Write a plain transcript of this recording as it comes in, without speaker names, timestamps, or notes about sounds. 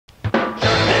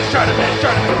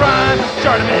ShartimusPrime.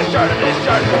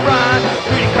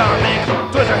 Reading comics,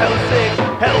 toys are hella sick,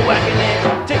 hella whacking it,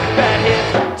 taking bad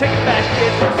hits, taking bad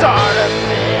shit.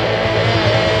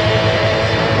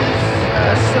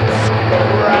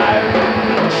 Subscribe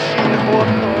for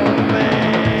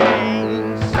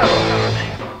comments.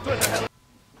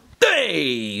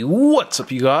 Hey, what's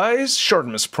up you guys?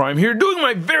 ShartimusPrime here, doing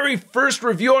my very first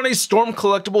review on a Storm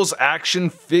Collectibles action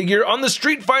figure on the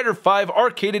Street Fighter V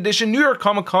Arcade Edition New York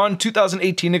Comic Con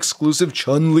 2018 exclusive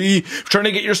Chun-Li. If you're trying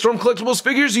to get your Storm Collectibles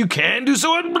figures, you can do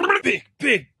so at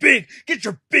Big. Get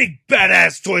your big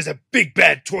badass toys at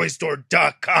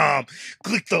BigBadToyStore.com.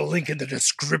 Click the link in the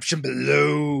description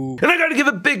below. And I gotta give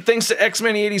a big thanks to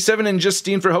X-Man87 and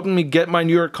Justine for helping me get my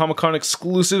New York Comic Con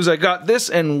exclusives. I got this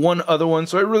and one other one,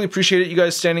 so I really appreciate it, you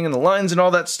guys standing in the lines and all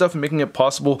that stuff and making it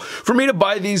possible for me to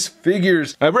buy these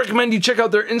figures. I recommend you check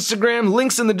out their Instagram,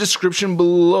 links in the description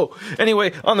below.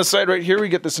 Anyway, on the side right here, we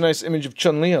get this nice image of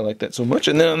Chun-Li. I like that so much.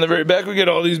 And then on the very back, we get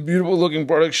all these beautiful looking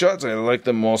product shots. I like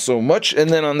them all so much. And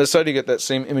then on this side, you get that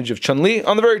same image of Chun-Li.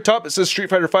 On the very top, it says Street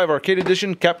Fighter V Arcade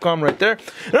Edition, Capcom right there.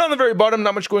 And on the very bottom,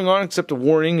 not much going on except a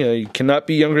warning. You cannot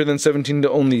be younger than 17 to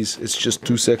own these. It's just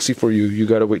too sexy for you. You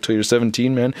gotta wait till you're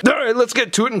 17, man. Alright, let's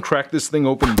get to it and crack this thing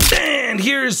open. And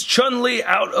here's Chun-Li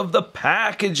out of the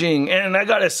packaging. And I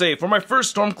gotta say, for my first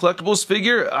Storm Collectibles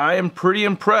figure, I am pretty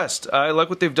impressed. I like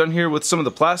what they've done here with some of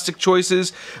the plastic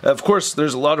choices. Of course,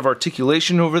 there's a lot of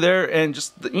articulation over there, and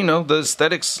just, you know, the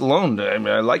aesthetics alone. I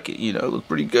mean, I like it, you know, it looks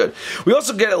pretty good. We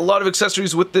also get a lot of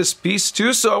accessories with this piece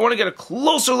too, so I want to get a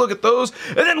closer look at those,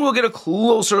 and then we'll get a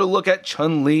closer look at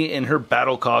Chun-Li in her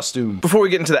battle costume. Before we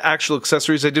get into the actual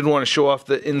accessories, I did want to show off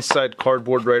the inside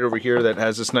cardboard right over here that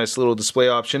has this nice little display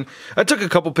option. I took a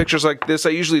couple pictures like this. I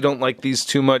usually don't like these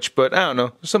too much, but I don't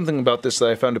know, there's something about this that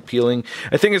I found appealing.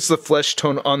 I think it's the flesh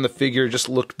tone on the figure just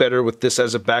looked better with this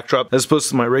as a backdrop, as opposed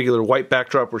to my regular white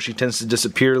backdrop where she tends to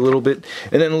disappear a little bit.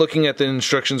 And then looking at the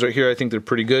instructions right here, I think they're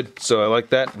pretty good, so I like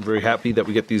that. I'm very happy that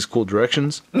we get these cool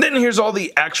directions. And then here's all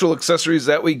the actual accessories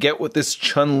that we get with this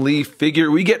Chun-Li figure.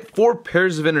 We get 4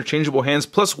 pairs of interchangeable hands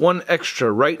plus 1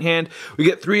 extra right hand. We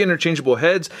get 3 interchangeable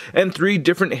heads and 3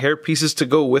 different hair pieces to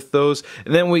go with those.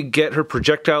 And then we get her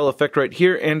projectile effect right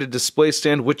here and a display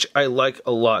stand, which I like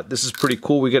a lot. This is pretty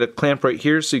cool. We get a clamp right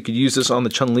here, so you could use this on the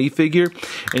Chun-Li figure.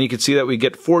 And you can see that we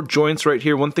get 4 joints right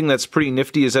here. One thing that's pretty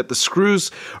nifty is that the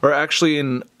screws are actually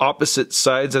in opposite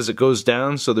sides as it goes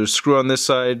down. So there's screw on this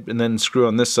side, and then screw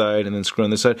on this side, and then screw on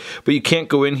this side. But you can't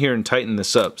go in here and tighten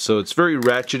this up. So it's very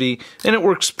ratchety, and it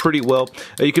works pretty well.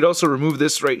 You could also remove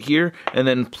this right here, and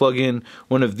then plug in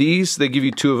one of these. They give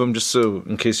you 2 of them just so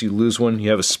in case you lose one, you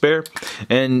have a spare.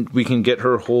 And we can get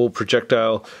her whole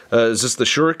projectile. Is this the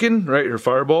shuriken, right? Her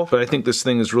fireball? But I think this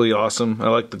thing is really awesome. I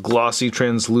like the glossy,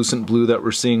 translucent blue that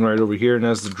we're seeing right over here. And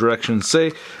as the directions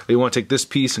say, you want to take this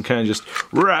piece and kind of just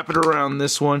wrap it around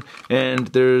this one. And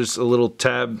there's a little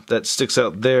tab that sticks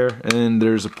out there, and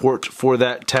there's a port for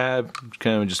that tab.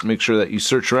 Kind of just make sure that you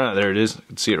search around. There it is. You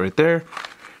can see it right there.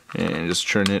 And just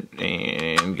turn it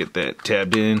and get that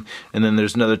tabbed in. And then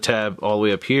there's another tab all the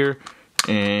way up here.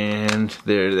 And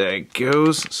there that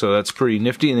goes. So that's pretty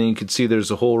nifty. And then you can see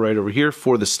there's a hole right over here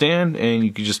for the stand, and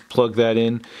you can just plug that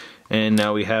in. And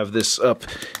now we have this up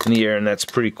in the air, and that's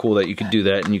pretty cool that you could do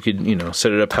that, and you could, you know,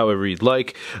 set it up however you'd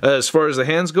like. As far as the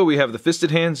hands go, we have the fisted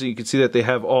hands, and you can see that they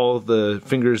have all the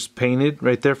fingers painted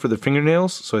right there for the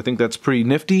fingernails, so I think that's pretty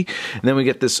nifty. And then we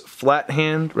get this flat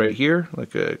hand right here,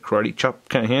 like a karate chop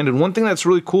kind of hand. And one thing that's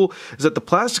really cool is that the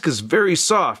plastic is very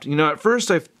soft. You know, at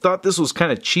first I thought this was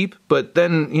kind of cheap, but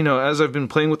then, you know, as I've been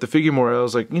playing with the figure more, I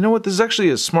was like, you know what, this is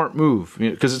actually a smart move,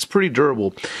 because it's pretty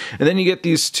durable. And then you get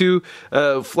these 2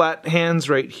 flat hands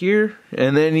right here,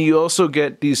 and then you also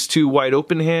get these 2 wide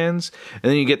open hands, and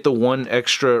then you get the 1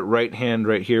 extra right hand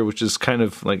right here, which is kind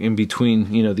of like in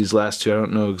between, you know, these last 2. I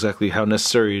don't know exactly how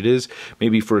necessary it is,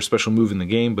 maybe for a special move in the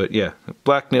game, but yeah,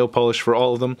 black nail polish for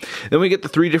all of them. Then we get the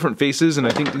 3 different faces, and I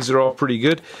think these are all pretty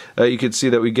good. You can see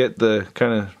that we get the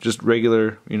kind of just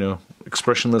regular, you know,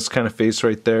 expressionless kind of face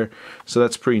right there, so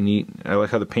that's pretty neat. I like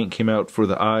how the paint came out for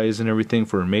the eyes and everything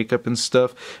for her makeup and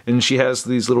stuff. And she has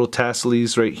these little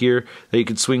tassels right here that you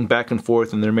can swing back and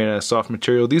forth, and they're made out of soft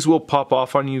material. These will pop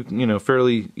off on you, you know,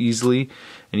 fairly easily.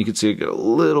 And you can see I got a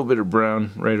little bit of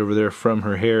brown right over there from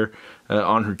her hair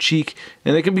on her cheek,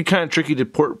 and they can be kind of tricky to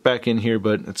port back in here,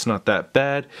 but it's not that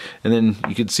bad. And then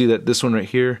you can see that this one right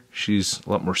here, she's a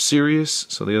lot more serious,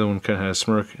 so the other one kind of has a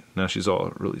smirk. Now she's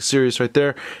all really serious right there,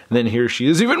 and then here she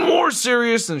is even more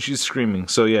serious, and she's screaming.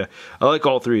 So yeah, I like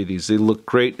all 3 of these. They look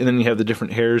great. And then you have the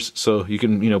different hairs, so you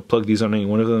can, you know, plug these on any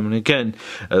one of them. And again,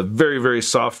 a very, very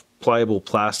soft pliable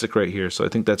plastic right here, so I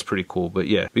think that's pretty cool. But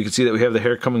yeah, you can see that we have the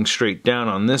hair coming straight down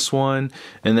on this one,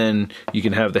 and then you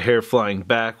can have the hair flying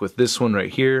back with this one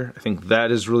right here. I think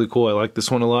that is really cool. I like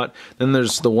this one a lot. Then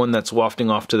there's the one that's wafting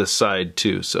off to the side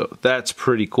too, so that's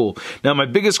pretty cool. Now my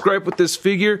biggest gripe with this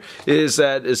figure is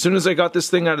that as soon as I got this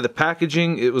thing out of the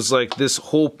packaging, it was like this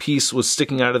whole piece was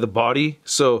sticking out of the body,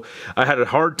 so I had a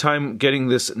hard time getting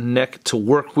this neck to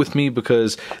work with me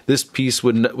because this piece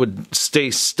would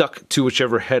stay stuck to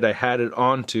whichever head I had it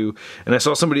onto. And I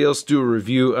saw somebody else do a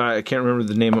review. I can't remember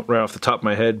the name right off the top of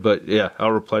my head, but yeah,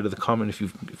 I'll reply to the comment if you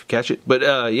catch it. But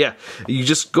yeah, you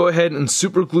just go ahead and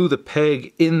super glue the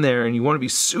peg in there, and you want to be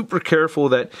super careful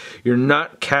that you're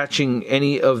not catching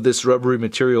any of this rubbery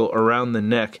material around the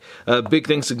neck. Big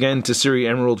thanks again to Siri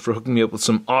Emerald for hooking me up with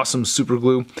some awesome super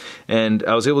glue, and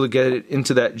I was able to get it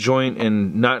into that joint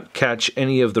and not catch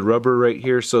any of the rubber right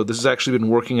here, so this has actually been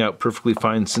working out perfectly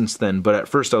fine since then. But at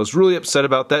first I was really upset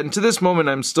about that, and to this moment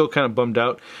I'm still kind of bummed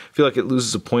out. I feel like it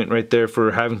loses a point right there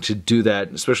for having to do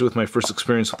that, especially with my first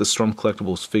experience with the Storm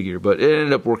Collectibles figure, but it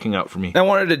ended up working out for me. I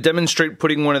wanted to demonstrate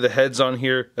putting one of the heads on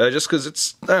here, just because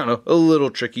it's, I don't know, a little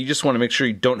tricky. You just want to make sure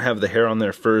you don't have the hair on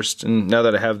there first, and now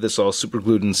that I have this all super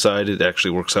glued inside, it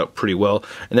actually works out pretty well.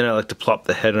 And then I like to plop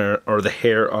the head or the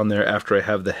hair on there after I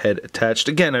have the head attached.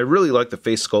 Again, I really like the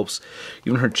face sculpts.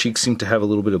 Even her cheeks seem to have a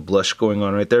little bit of blush going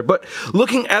on right there. But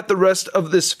looking at the rest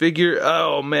of this figure,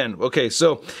 oh man, okay,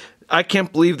 so I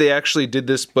can't believe they actually did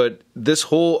this, but this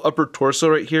whole upper torso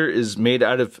right here is made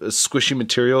out of squishy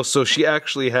material, so she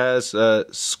actually has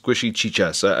squishy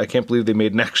chichas. I can't believe they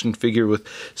made an action figure with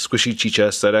squishy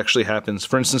chichas. That actually happens.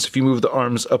 For instance, if you move the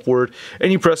arms upward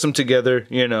and you press them together,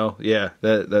 you know, yeah,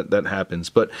 that happens.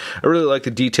 But I really like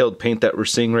the detailed paint that we're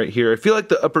seeing right here. I feel like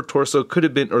the upper torso could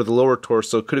have been, or the lower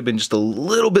torso could have been just a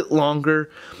little bit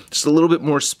longer, just a little bit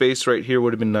more space right here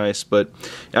would have been nice, but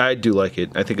I do like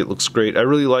it. I think it looks great. I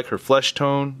really like her flesh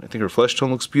tone. I think her flesh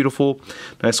tone looks beautiful.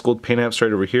 Nice gold paint apps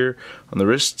right over here on the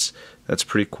wrists. That's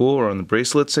pretty cool, or on the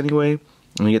bracelets anyway.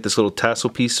 And you get this little tassel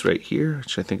piece right here,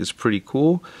 which I think is pretty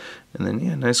cool. And then,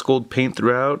 yeah, nice gold paint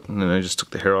throughout. And then I just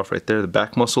took the hair off right there. The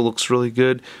back muscle looks really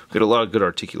good. We got a lot of good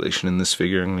articulation in this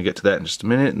figure. I'm going to get to that in just a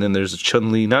minute. And then there's a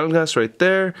Chun-Li nightglass right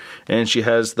there. And she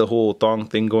has the whole thong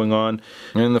thing going on.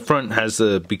 And in the front has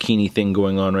the bikini thing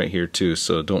going on right here too.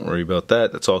 So don't worry about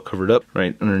that. That's all covered up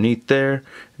right underneath there.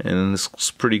 And this looks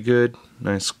pretty good.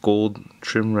 Nice gold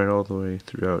trim right all the way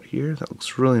throughout here. That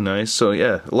looks really nice. So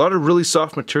yeah, a lot of really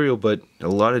soft material, but a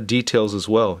lot of details as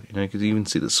well. You know, you can even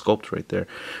see the sculpt right there.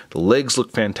 The legs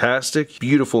look fantastic.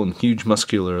 Beautiful and huge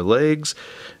muscular legs.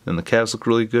 And the calves look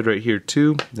really good right here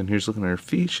too. Then here's looking at her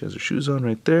feet. She has her shoes on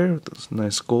right there with this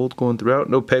nice gold going throughout.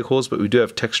 No peg holes, but we do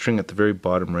have texturing at the very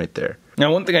bottom right there.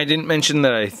 Now, one thing I didn't mention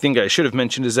that I think I should have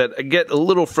mentioned is that I get a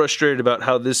little frustrated about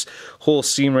how this whole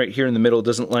seam right here in the middle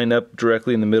doesn't line up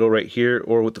directly in the middle right here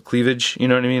or with the cleavage. You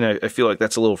know what I mean? I feel like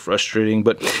that's a little frustrating.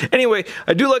 But anyway,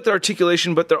 I do like the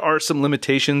articulation, but there are some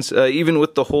limitations, even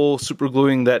with the whole super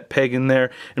gluing that peg in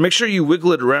there. And make sure you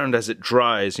wiggle it around as it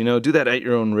dries. You know, do that at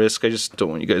your own risk. I just don't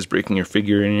want you guys breaking your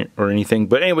figure or anything.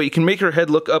 But anyway, you can make her head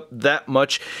look up that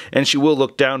much, and she will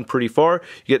look down pretty far.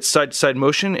 You get side-to-side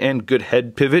motion and good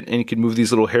head pivot, and you can move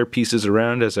these little hair pieces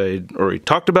around, as I already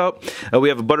talked about. We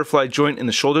have a butterfly joint in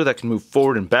the shoulder that can move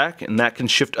forward and back, and that can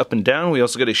shift up and down. We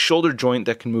also get a shoulder joint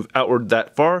that can move outward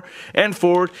that far and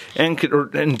forward and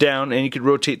down, and you could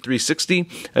rotate 360.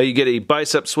 You get a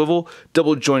bicep swivel,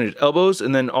 double jointed elbows,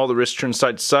 and then all the wrists turn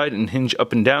side to side and hinge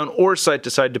up and down or side to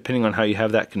side depending on how you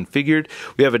have that configured.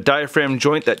 We have a diaphragm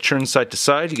joint that turns side to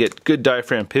side. You get good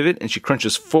diaphragm pivot, and she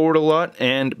crunches forward a lot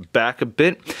and back a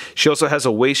bit. She also has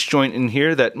a waist joint in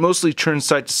here that mostly turns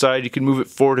side to side. You can move it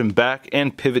forward and back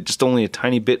and pivot just only a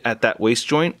tiny bit at that waist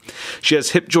joint. She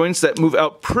has hip joints that move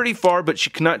out pretty far, but she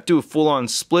cannot do a full-on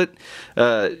split.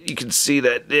 You can see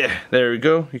that, there we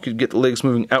go. You could get the legs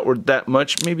moving outward that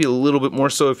much, maybe a little bit more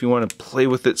so if you want to play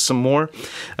with it some more.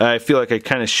 I feel like I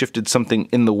kind of shifted something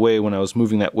in the way when I was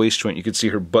moving that waist joint. You can see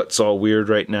her butt's all weird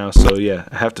right now, so yeah,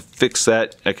 I have to fix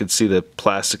that. I can see the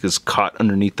plastic is caught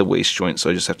underneath the waist joint, so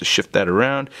I just have to shift that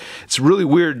around. It's really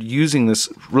weird using this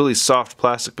really soft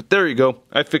plastic, but there you go.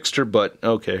 I fixed her butt.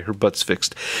 Okay, her butt's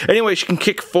fixed. Anyway, she can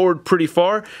kick forward pretty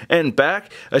far and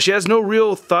back. She has no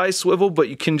real thigh swivel, but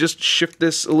you can just shift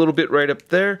this a little bit right up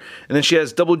there. And then she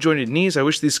has double jointed knees. I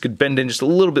wish these could bend in just a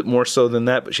little bit more so than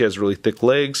that, but she has really thick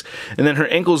legs. And then her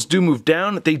ankles do move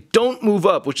down. They don't move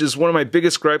up, which is one of my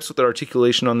biggest gripes with the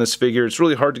articulation on this figure. It's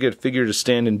really hard to get a figure to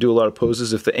stand and do a lot of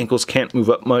poses if the ankles can't move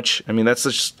up much. I mean, that's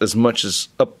just as much as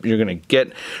up you're going to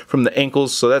get from the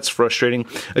ankles, so that's frustrating.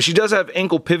 She She does have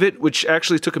ankle pivot, which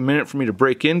actually took a minute for me to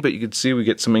break in, but you can see we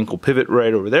get some ankle pivot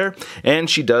right over there. And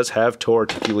she does have toe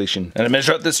articulation. And to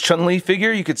measure out this Chun-Li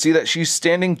figure, you can see that she's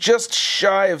standing just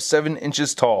shy of 7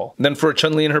 inches tall. Then for a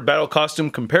Chun-Li in her battle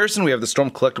costume comparison, we have the Storm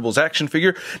Collectibles action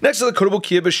figure next to the Kotabo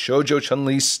Kiba Shoujo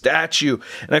Chun-Li statue.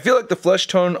 And I feel like the flesh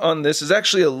tone on this is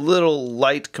actually a little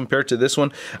light compared to this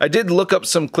one. I did look up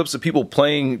some clips of people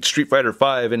playing Street Fighter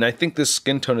V, and I think this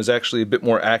skin tone is actually a bit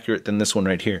more accurate than this one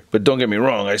right here. But don't get me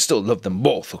wrong, I still love them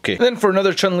both, okay? And then for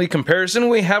another Chun-Li comparison,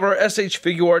 we have our SH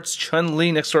Figuarts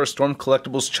Chun-Li next to our Storm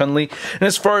Collectibles Chun-Li. And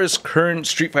as far as current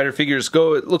Street Fighter figures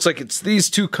go, it looks like it's these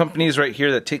two companies right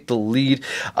here that take the lead.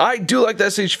 I do like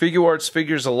the SH Figuarts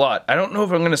figures a lot. I don't know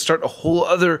if I'm going to start a whole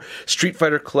other Street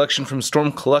Fighter collection from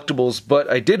Storm Collectibles, but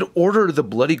I did order the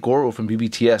Bloody Goro from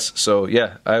BBTS, so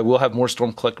yeah, I will have more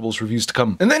Storm Collectibles reviews to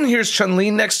come. And then here's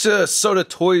Chun-Li next to Soda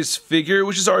Toys figure,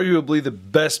 which is arguably the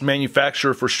best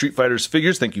manufacturer for Street Fighter's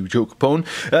figures. Thank you, Joe Capone.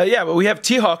 Yeah, but we have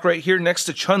T-Hawk right here next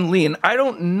to Chun-Li, and I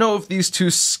don't know if these two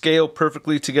scale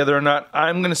perfectly together or not.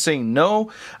 I'm gonna say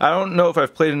no. I don't know if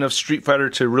I've played enough Street Fighter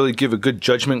to really give a good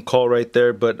judgment call right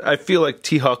there, but I feel like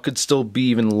T-Hawk could still be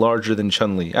even larger than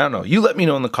Chun-Li. I don't know. You let me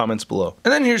know in the comments below.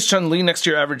 And then here's Chun-Li next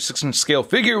to your average 6-inch scale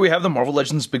figure. We have the Marvel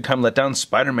Legends Big Time Letdown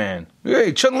Spider-Man.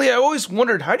 Hey, Chun-Li, I always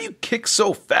wondered, how do you kick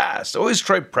so fast? I always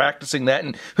tried practicing that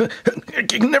and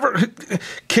you can never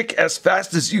kick as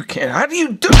fast as you can. How do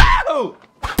you do that?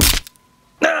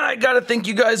 I gotta thank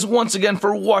you guys once again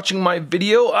for watching my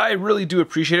video. I really do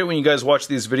appreciate it when you guys watch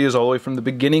these videos all the way from the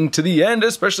beginning to the end,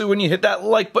 especially when you hit that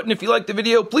like button if you like the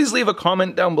video. Please leave a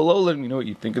comment down below, let me know what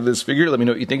you think of this figure, let me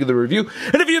know what you think of the review.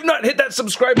 And if you have not hit that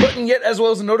subscribe button yet, as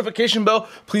well as the notification bell,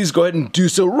 please go ahead and do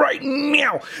so right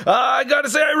now. I gotta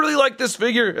say, I really like this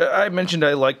figure. I mentioned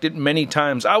I liked it many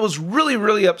times. I was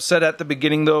really upset at the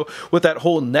beginning though with that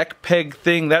whole neck peg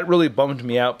thing. That really bummed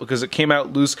me out because it came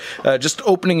out loose. Just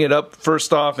opening it up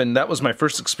first off, and that was my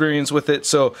first experience with it,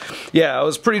 so yeah, I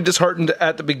was pretty disheartened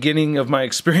at the beginning of my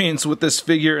experience with this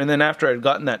figure, and then after I'd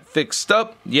gotten that fixed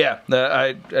up, yeah,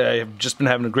 I have just been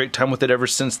having a great time with it ever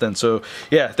since then. So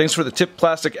yeah, thanks for the tip,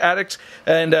 Plastic Addict,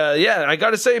 and yeah, I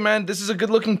gotta say, man, this is a good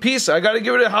looking piece. I gotta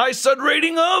give it a high stud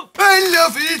rating of I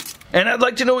love it! And I'd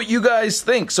like to know what you guys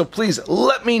think, so please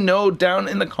let me know down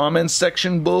in the comments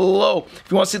section below. If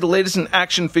you want to see the latest in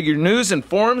action figure news and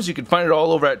forums, you can find it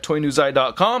all over at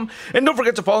toynewseye.com. And don't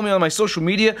forget to follow me on my social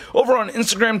media over on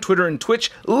Instagram, Twitter, and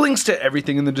Twitch. Links to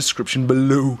everything in the description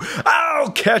below.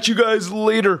 I'll catch you guys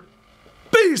later.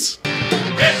 Peace!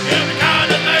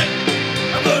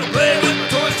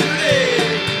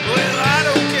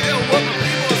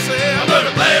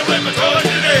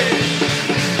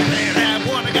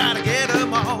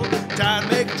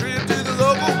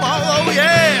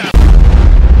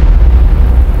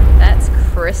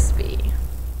 Crispy.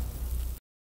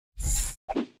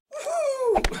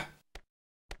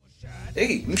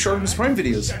 Hey, new ShartimusPrime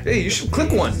videos. Hey, you should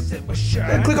click one.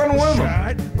 Yeah, click on one of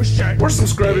them. Or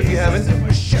subscribe if you haven't.